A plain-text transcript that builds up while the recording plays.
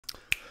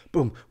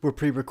Boom, we're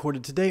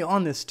pre-recorded today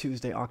on this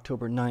Tuesday,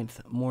 October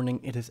 9th morning.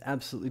 It is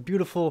absolutely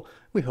beautiful.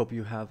 We hope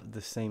you have the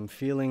same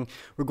feeling.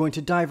 We're going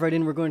to dive right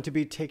in. We're going to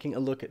be taking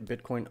a look at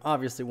Bitcoin,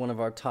 obviously one of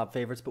our top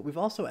favorites, but we've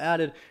also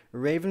added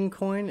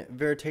Ravencoin,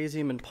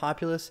 Veritaseum, and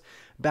Populous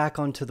back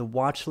onto the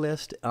watch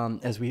list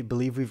as we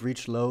believe we've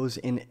reached lows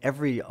in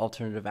every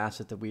alternative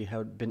asset that we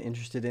have been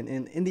interested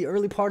in the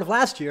early part of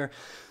last year.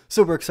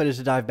 So we're excited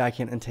to dive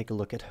back in and take a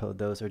look at how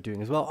those are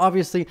doing as well.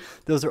 Obviously,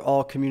 those are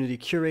all community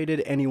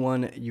curated.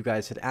 Anyone you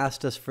guys had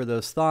asked us for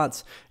those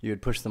thoughts, you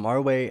would push them our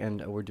way,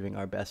 and we're doing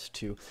our best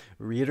to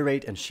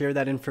reiterate and share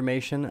that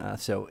information.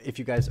 So if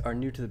you guys are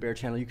new to the Bear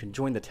channel, you can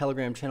join the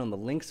Telegram channel in the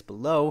links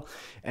below,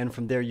 and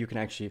from there you can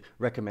actually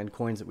recommend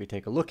coins that we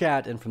take a look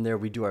at, and from there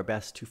we do our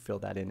best to fill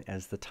that in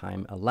as the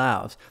time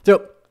allows.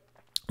 So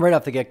right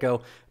off the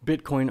get-go,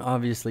 Bitcoin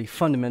obviously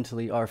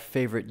fundamentally our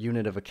favorite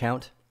unit of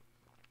account.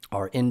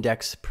 Our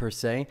index per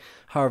se,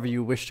 however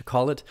you wish to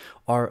call it,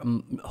 are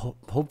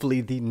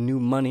hopefully the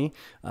new money,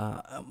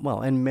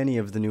 and many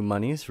of the new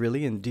monies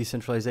really in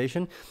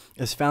decentralization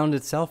has found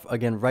itself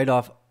again right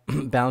off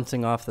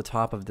bouncing off the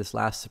top of this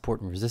last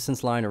support and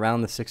resistance line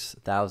around the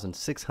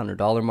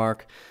 $6,600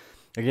 mark.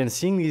 Again,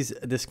 seeing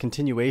this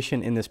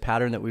continuation in this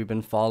pattern that we've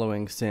been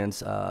following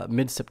since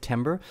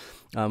mid-September,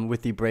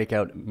 with the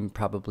breakout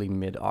probably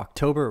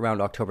mid-October,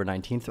 around October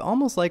 19th,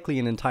 almost likely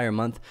an entire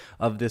month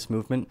of this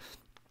movement.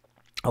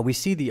 We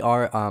see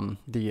your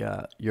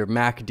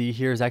MACD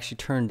here is actually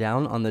turned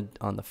down on the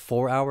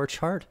 4-hour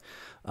chart,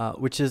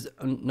 which is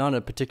not a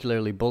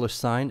particularly bullish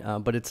sign,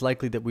 but it's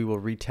likely that we will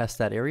retest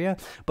that area.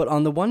 But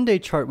on the 1-day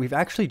chart, we've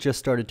actually just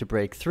started to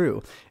break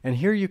through. And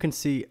here you can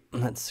see,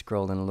 let's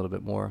scroll in a little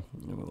bit more.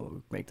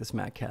 We'll make this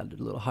MACD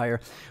a little higher.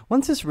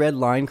 Once this red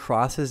line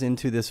crosses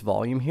into this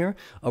volume here,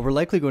 we're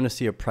likely going to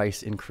see a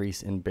price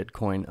increase in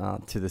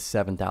Bitcoin to the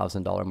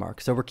 $7,000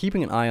 mark. So we're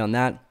keeping an eye on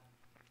that.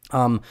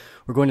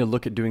 We're going to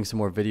look at doing some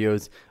more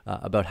videos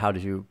about how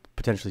to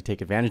potentially take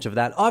advantage of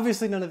that.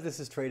 Obviously, none of this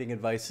is trading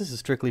advice. This is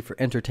strictly for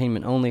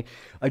entertainment only.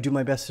 I do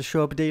my best to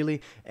show up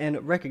daily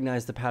and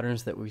recognize the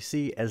patterns that we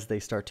see as they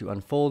start to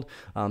unfold.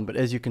 But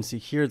as you can see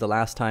here, the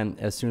last time,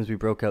 as soon as we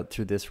broke out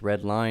through this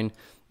red line,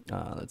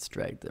 let's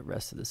drag the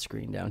rest of the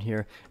screen down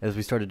here. As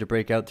we started to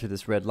break out through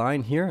this red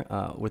line here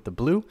with the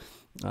blue,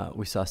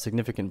 we saw a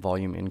significant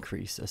volume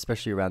increase,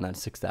 especially around that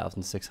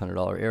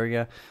 $6,600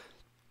 area.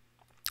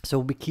 So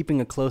we'll be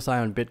keeping a close eye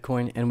on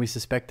Bitcoin, and we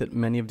suspect that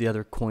many of the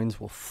other coins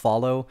will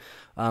follow.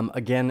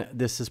 Again,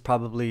 this is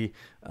probably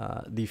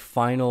the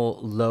final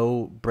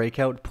low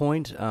breakout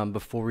point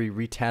before we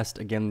retest,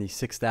 again, the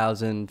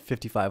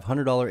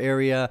 $6,500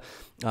 area.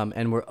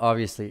 And we're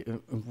obviously,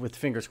 with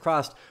fingers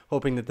crossed,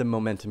 hoping that the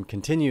momentum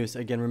continues.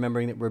 Again,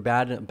 remembering that we're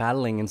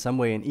battling in some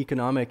way an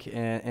economic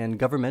and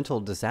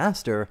governmental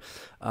disaster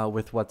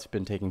with what's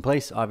been taking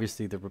place.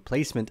 Obviously, the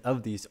replacement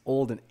of these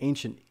old and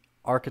ancient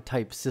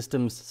archetype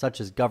systems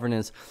such as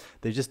governance,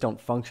 they just don't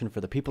function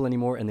for the people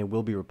anymore, and they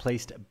will be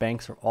replaced.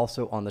 Banks are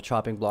also on the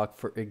chopping block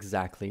for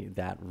exactly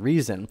that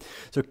reason.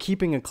 So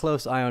keeping a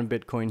close eye on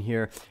Bitcoin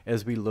here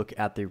as we look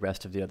at the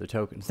rest of the other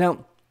tokens.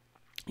 Now,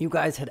 you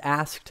guys had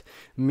asked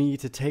me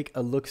to take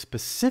a look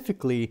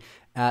specifically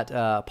at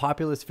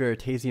Populous,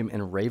 Veritaseum,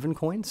 and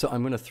Ravencoin, so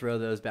I'm going to throw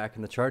those back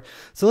in the chart.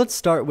 So let's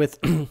start with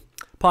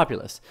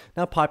Populous.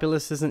 Now,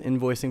 Populous is an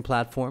invoicing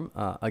platform.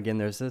 Again,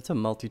 it's a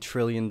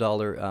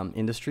multi-trillion-dollar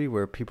industry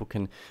where people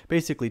can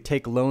basically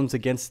take loans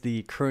against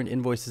the current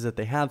invoices that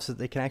they have so that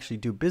they can actually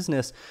do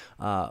business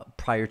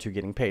prior to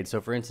getting paid. So,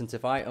 for instance,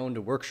 if I owned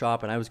a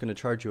workshop and I was going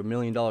to charge you $1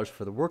 million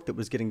for the work that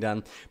was getting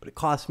done, but it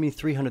cost me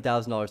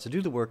 $300,000 to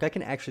do the work, I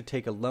can actually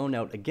take a loan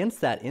out against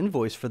that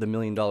invoice for the $1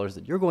 million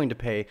that you're going to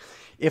pay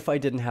if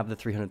I didn't have the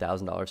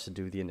 $300,000 to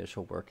do the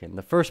initial work in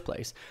the first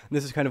place. And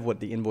this is kind of what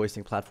the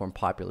invoicing platform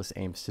Populous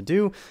aims to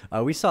do.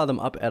 We saw them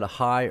up at a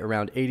high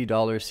around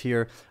 $80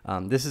 here.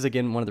 This is,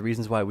 again, one of the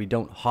reasons why we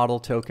don't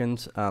hodl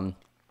tokens,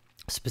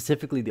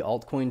 specifically the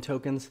altcoin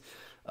tokens.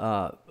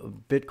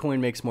 Bitcoin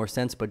makes more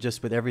sense, but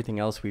just with everything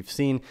else we've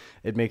seen,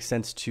 it makes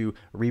sense to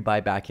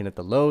rebuy back in at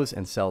the lows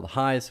and sell the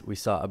highs. We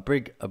saw a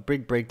big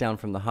breakdown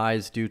from the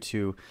highs due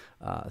to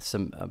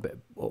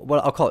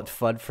what I'll call it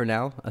FUD for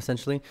now,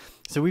 essentially.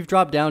 So we've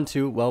dropped down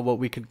to, well, what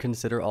we could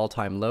consider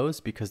all-time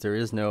lows because there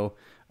is no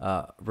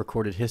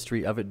recorded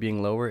history of it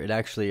being lower. It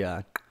actually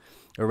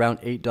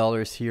around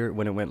 $8 here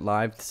when it went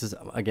live. This is,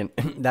 again,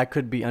 that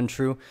could be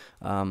untrue.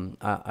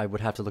 I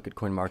would have to look at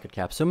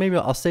CoinMarketCap. So maybe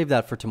I'll save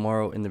that for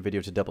tomorrow in the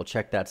video to double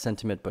check that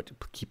sentiment, but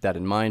keep that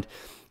in mind.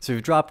 So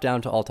we've dropped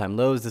down to all-time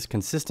lows, this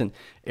consistent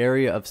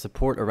area of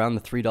support around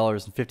the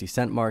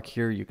 $3.50 mark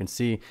here, you can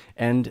see,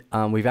 and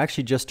we've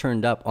actually just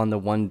turned up on the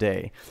 1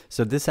 day.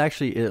 So this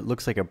actually, it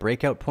looks like a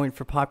breakout point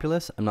for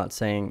Populous. I'm not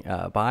saying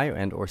buy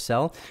and or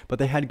sell, but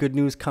they had good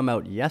news come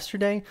out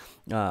yesterday.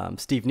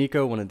 Steve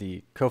Nico, one of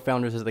the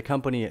co-founders of the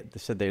company,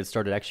 said they had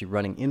started actually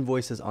running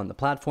invoices on the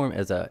platform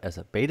as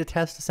a beta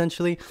test,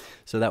 essentially.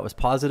 So that was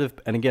positive.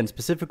 And again,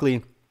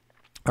 specifically,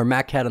 our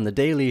MACD on the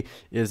daily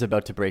is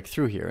about to break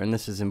through here. And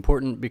this is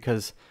important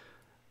because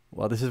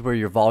well, this is where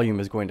your volume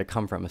is going to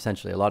come from,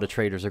 essentially. A lot of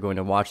traders are going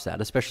to watch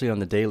that, especially on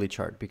the daily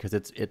chart, because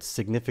it's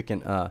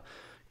significant,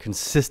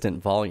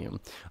 consistent volume.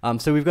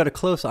 So we've got a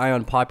close eye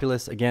on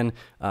Populous. Again,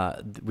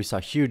 we saw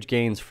huge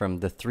gains from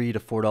the $3 to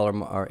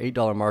 $4 or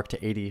 $8 mark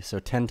to 80, so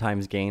 10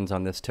 times gains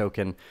on this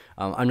token.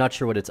 I'm not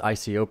sure what its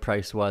ICO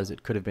price was.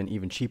 It could have been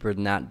even cheaper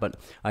than that, but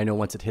I know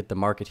once it hit the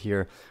market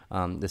here,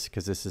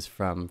 because this is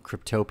from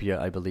Cryptopia,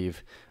 I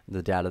believe,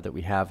 the data that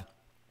we have.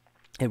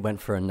 It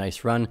went for a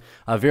nice run.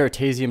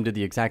 Veritaseum did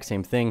the exact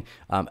same thing.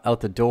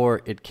 Out the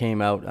door, it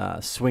came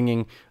out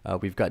swinging.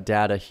 We've got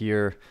data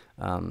here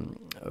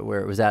where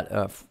it was at,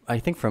 I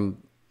think from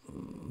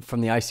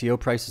the ICO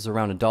prices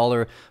around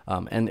 $1,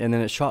 and then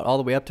it shot all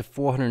the way up to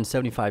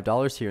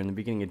 $475 here in the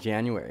beginning of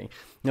January.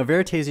 Now,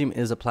 Veritaseum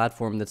is a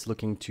platform that's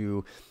looking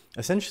to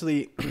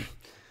essentially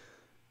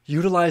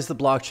utilize the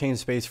blockchain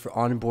space for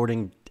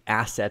onboarding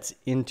assets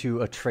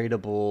into a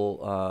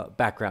tradable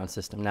background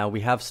system. Now, we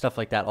have stuff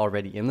like that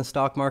already in the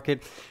stock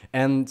market,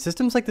 and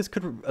systems like this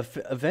could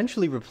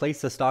eventually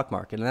replace the stock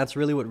market, and that's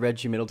really what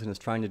Reggie Middleton is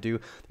trying to do.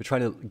 They're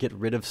trying to get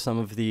rid of some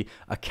of the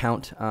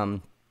account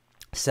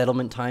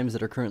settlement times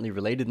that are currently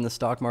related in the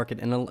stock market,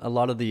 and a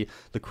lot of the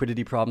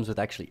liquidity problems with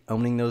actually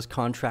owning those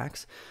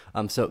contracts.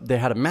 So they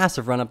had a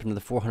massive run up into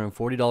the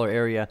 $440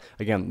 area.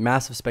 Again,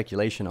 massive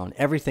speculation on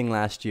everything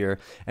last year,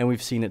 and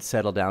we've seen it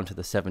settle down to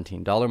the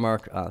 $17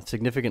 mark,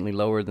 significantly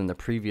lower than the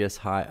previous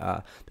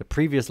high, the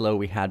previous low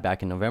we had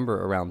back in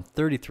November, around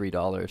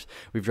 $33.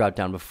 We've dropped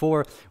down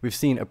before. We've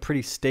seen a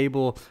pretty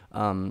stable,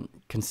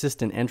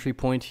 consistent entry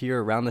point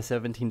here around the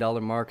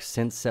 $17 mark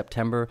since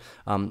September.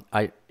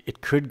 It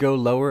could go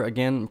lower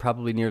again,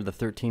 probably near the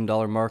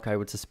 $13 mark, I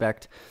would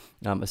suspect,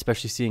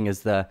 especially seeing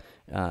as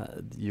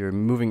your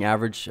moving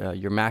average,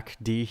 your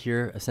MACD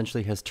here,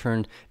 essentially has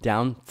turned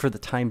down for the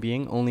time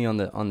being, only on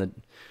the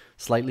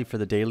slightly for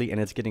the daily, and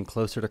it's getting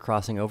closer to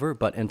crossing over.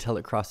 But until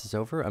it crosses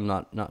over, I'm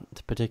not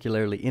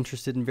particularly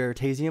interested in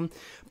Veritaseum.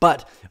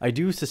 But I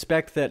do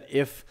suspect that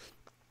if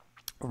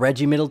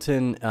Reggie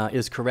Middleton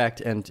is correct,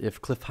 and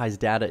if Cliff High's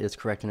data is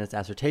correct in its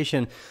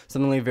assertion,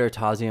 something like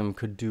Veritaseum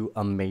could do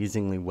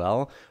amazingly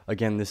well.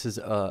 Again, this is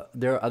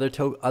there are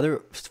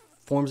other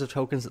forms of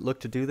tokens that look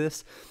to do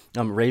this.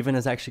 Raven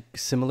is actually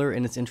similar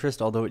in its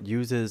interest, although it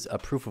uses a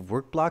proof of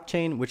work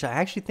blockchain, which I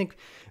actually think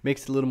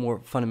makes it a little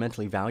more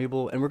fundamentally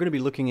valuable. And we're going to be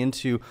looking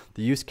into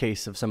the use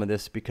case of some of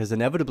this, because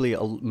inevitably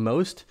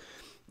most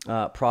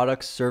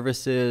products,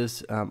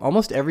 services,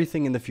 almost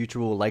everything in the future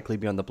will likely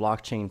be on the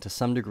blockchain to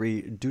some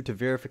degree due to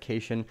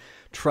verification,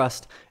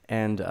 trust,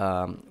 and,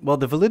 well,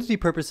 the validity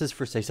purposes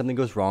for, say, something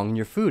goes wrong in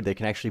your food. They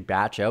can actually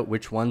batch out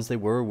which ones they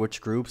were,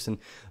 which groups, and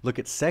look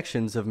at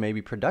sections of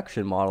maybe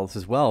production models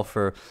as well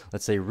for,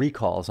 let's say,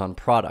 recalls on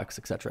products,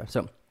 etc.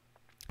 So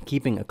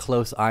keeping a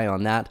close eye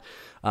on that.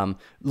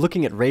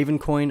 Looking at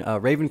Ravencoin,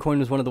 Ravencoin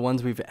is one of the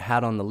ones we've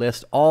had on the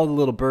list. All the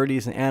little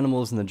birdies and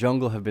animals in the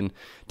jungle have been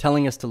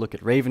telling us to look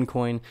at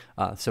Ravencoin,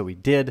 so we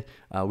did.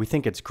 We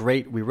think it's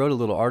great. We wrote a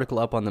little article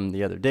up on them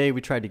the other day.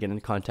 We tried to get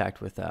in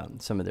contact with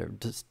some of their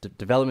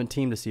development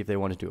team to see if they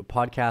want to do a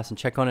podcast and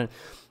check on it.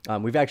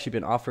 We've actually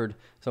been offered,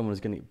 someone was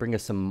going to bring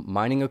us some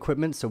mining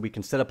equipment so we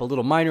can set up a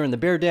little miner in the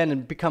bear den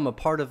and become a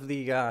part of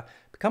the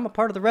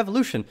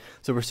revolution.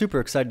 So we're super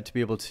excited to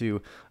be able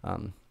to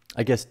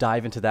I guess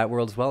dive into that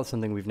world as well. It's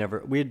something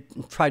we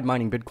had tried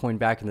mining Bitcoin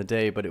back in the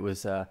day, but it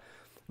was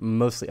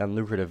mostly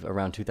unlucrative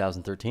around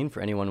 2013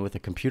 for anyone with a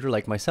computer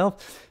like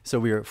myself. So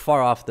we are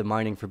far off the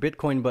mining for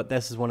Bitcoin, but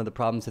this is one of the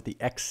problems that the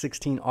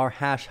X16R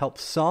hash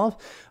helps solve.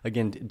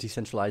 Again,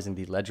 decentralizing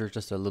the ledger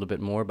just a little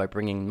bit more by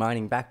bringing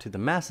mining back to the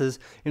masses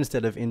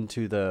instead of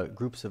into the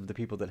groups of the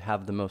people that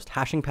have the most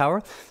hashing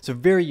power. So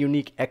very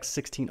unique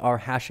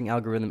X16R hashing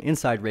algorithm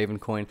inside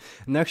Ravencoin.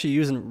 And they're actually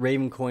using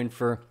Ravencoin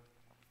for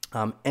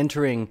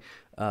entering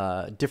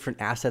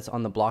different assets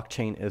on the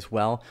blockchain as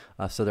well.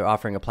 So they're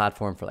offering a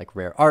platform for like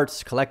rare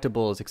arts,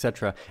 collectibles,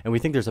 etc. And we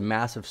think there's a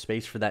massive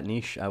space for that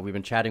niche. We've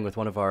been chatting with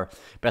one of our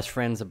best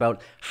friends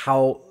about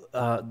how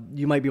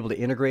you might be able to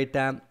integrate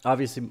that.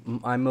 Obviously,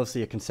 I'm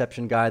mostly a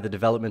conception guy, the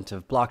development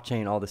of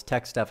blockchain, all this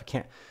tech stuff.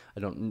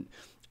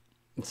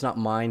 It's not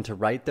mine to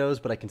write those,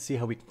 but I can see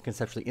how we can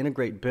conceptually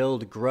integrate,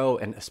 build, grow,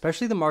 and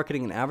especially the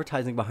marketing and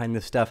advertising behind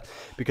this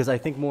stuff, because I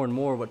think more and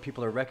more what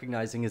people are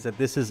recognizing is that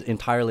this is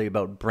entirely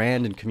about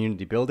brand and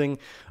community building,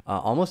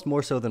 almost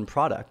more so than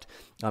product.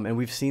 And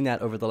we've seen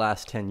that over the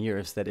last 10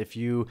 years, that if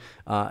you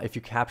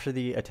capture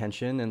the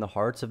attention and the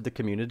hearts of the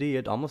community,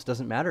 it almost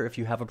doesn't matter if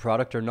you have a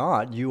product or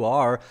not. You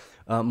are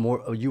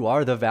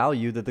the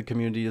value that the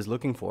community is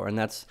looking for, and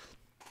that's,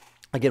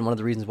 again, one of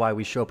the reasons why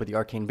we show up at the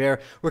Arcane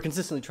Bear. We're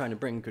consistently trying to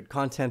bring good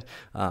content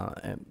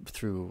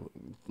through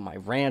my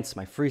rants,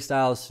 my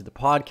freestyles, through the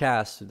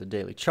podcast, through the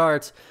daily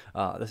charts,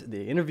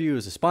 the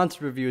interviews, the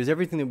sponsored reviews.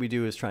 Everything that we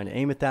do is trying to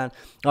aim at that.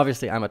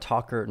 Obviously, I'm a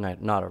talker,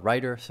 not a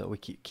writer, so we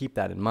keep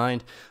that in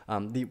mind.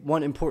 The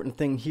one important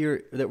thing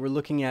here that we're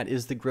looking at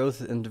is the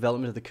growth and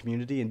development of the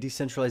community, and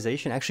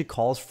decentralization actually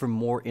calls for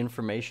more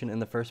information in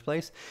the first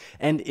place.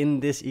 And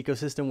in this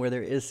ecosystem where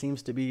there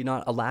seems to be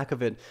not a lack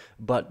of it,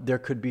 but there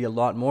could be a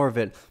lot more of it,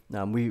 it.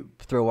 We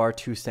throw our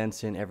 2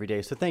 cents in every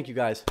day. So thank you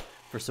guys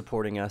for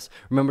supporting us.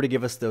 Remember to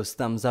give us those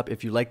thumbs up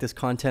if you like this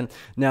content.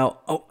 Now,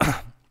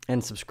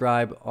 and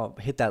subscribe,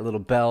 hit that little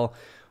bell,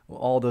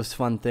 all those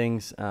fun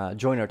things.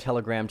 Join our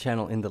Telegram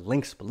channel in the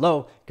links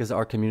below, because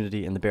our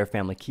community and the Bear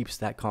family keeps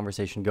that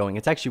conversation going.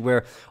 It's actually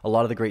where a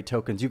lot of the great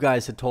tokens, you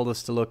guys had told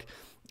us to look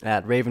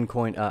at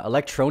Ravencoin.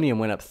 Electronium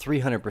went up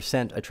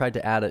 300%. I tried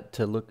to add it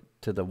to look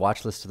to the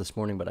watch list this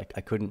morning, but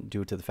I couldn't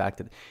due to the fact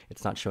that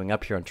it's not showing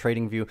up here on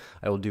TradingView.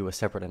 I will do a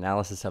separate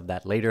analysis of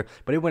that later,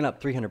 but it went up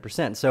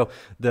 300%. So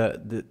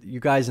you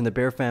guys in the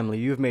Bear family,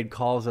 you've made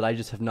calls that I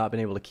just have not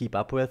been able to keep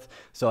up with.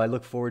 So I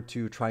look forward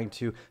to trying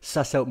to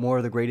suss out more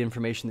of the great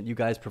information that you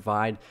guys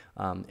provide,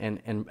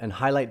 and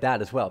highlight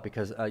that as well,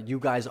 because you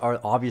guys are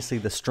obviously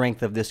the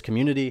strength of this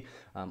community.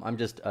 I'm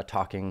just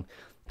talking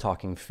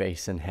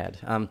face and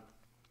head.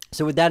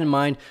 So with that in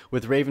mind,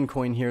 with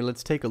Ravencoin here,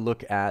 let's take a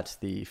look at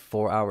the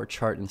 4-hour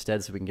chart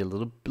instead, so we can get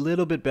a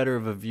little bit better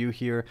of a view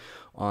here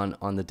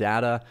on the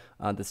data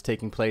that's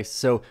taking place.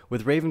 So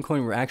with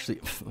Ravencoin, we're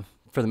actually,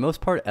 for the most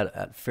part,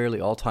 at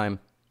fairly all-time.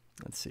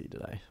 Let's see,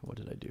 what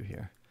did I do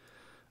here?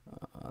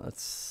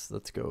 Let's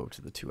go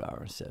to the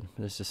 2-hour instead.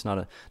 There's just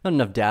not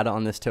enough data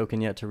on this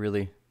token yet to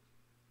really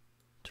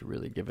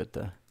give it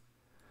the.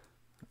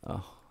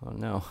 Oh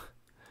no.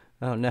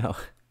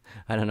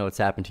 I don't know what's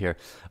happened here.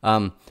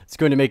 It's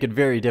going to make it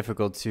very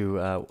difficult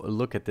to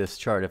look at this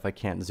chart if I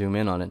can't zoom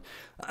in on it.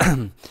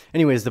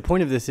 Anyways, the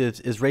point of this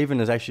is Raven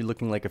is actually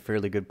looking like a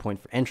fairly good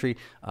point for entry.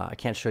 I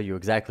can't show you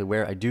exactly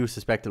where. I do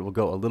suspect it will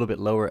go a little bit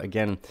lower.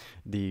 Again,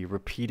 the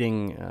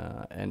repeating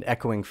and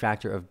echoing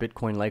factor of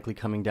Bitcoin likely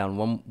coming down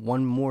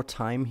one more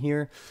time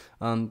here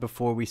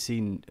before we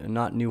see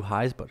not new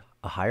highs, but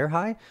a higher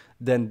high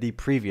than the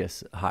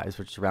previous highs,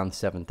 which is around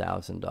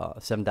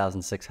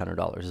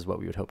 $7,600 is what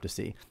we would hope to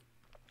see.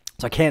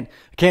 So I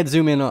can't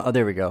zoom in on, oh,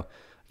 there we go.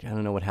 I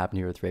don't know what happened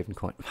here with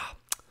Ravencoin.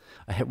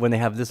 When they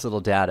have this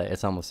little data,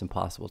 it's almost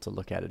impossible to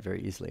look at it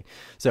very easily.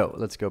 So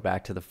let's go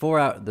back to the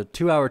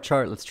 2-hour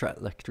chart. Let's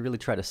really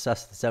try to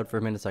suss this out for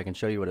a minute so I can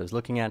show you what I was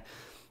looking at.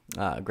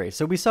 Great.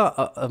 So we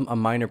saw a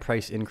minor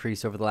price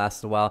increase over the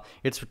last little while.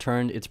 It's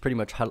returned. It's pretty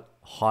much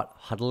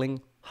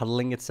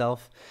huddling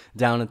itself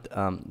down at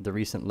the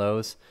recent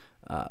lows.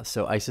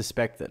 So I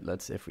suspect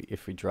that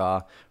if we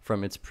draw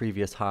from its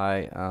previous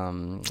high,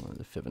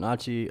 the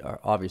Fibonacci,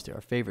 obviously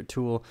our favorite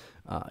tool.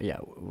 Yeah,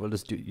 we'll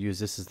just use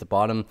this as the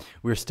bottom.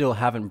 We still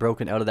haven't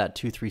broken out of that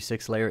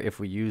 236 layer if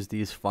we use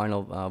these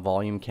final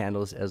volume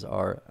candles as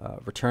our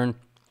return.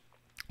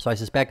 So I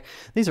suspect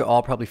these are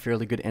all probably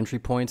fairly good entry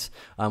points.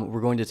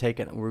 We're going to take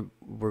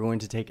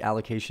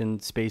allocation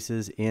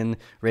spaces in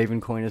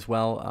Ravencoin as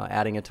well,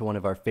 adding it to one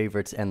of our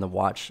favorites, and the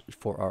watch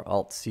for our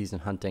alt season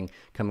hunting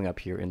coming up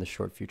here in the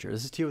short future.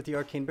 This is T with the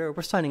Arcane Bear.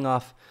 We're signing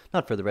off,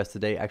 not for the rest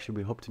of the day. Actually,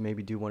 we hope to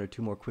maybe do 1 or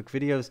 2 more quick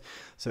videos.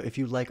 So if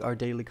you like our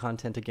daily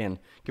content, again,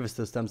 give us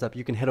those thumbs up.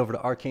 You can head over to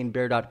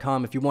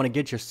arcanebear.com if you want to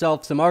get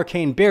yourself some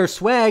Arcane Bear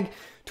swag,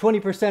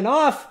 20%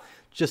 off.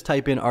 Just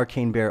type in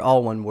Arcane Bear,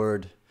 all one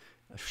word.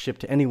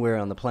 Shipped to anywhere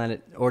on the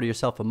planet. Order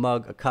yourself a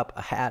mug, a cup,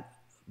 a hat.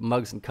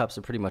 Mugs and cups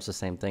are pretty much the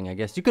same thing, I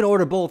guess. You can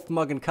order both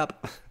mug and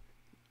cup,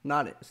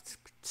 not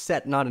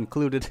set, not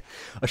included.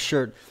 A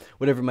shirt,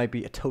 whatever it might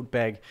be, a tote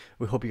bag.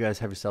 We hope you guys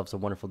have yourselves a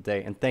wonderful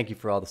day, and thank you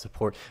for all the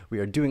support. We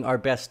are doing our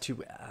best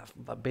to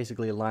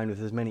basically align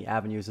with as many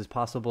avenues as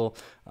possible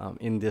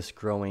in this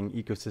growing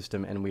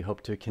ecosystem, and we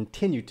hope to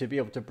continue to be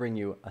able to bring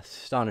you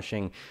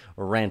astonishing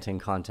ranting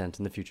content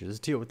in the future. This is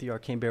Tio with the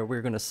Arcane Bear.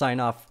 We're going to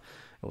sign off.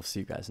 We'll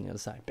see you guys on the other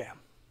side. Bam.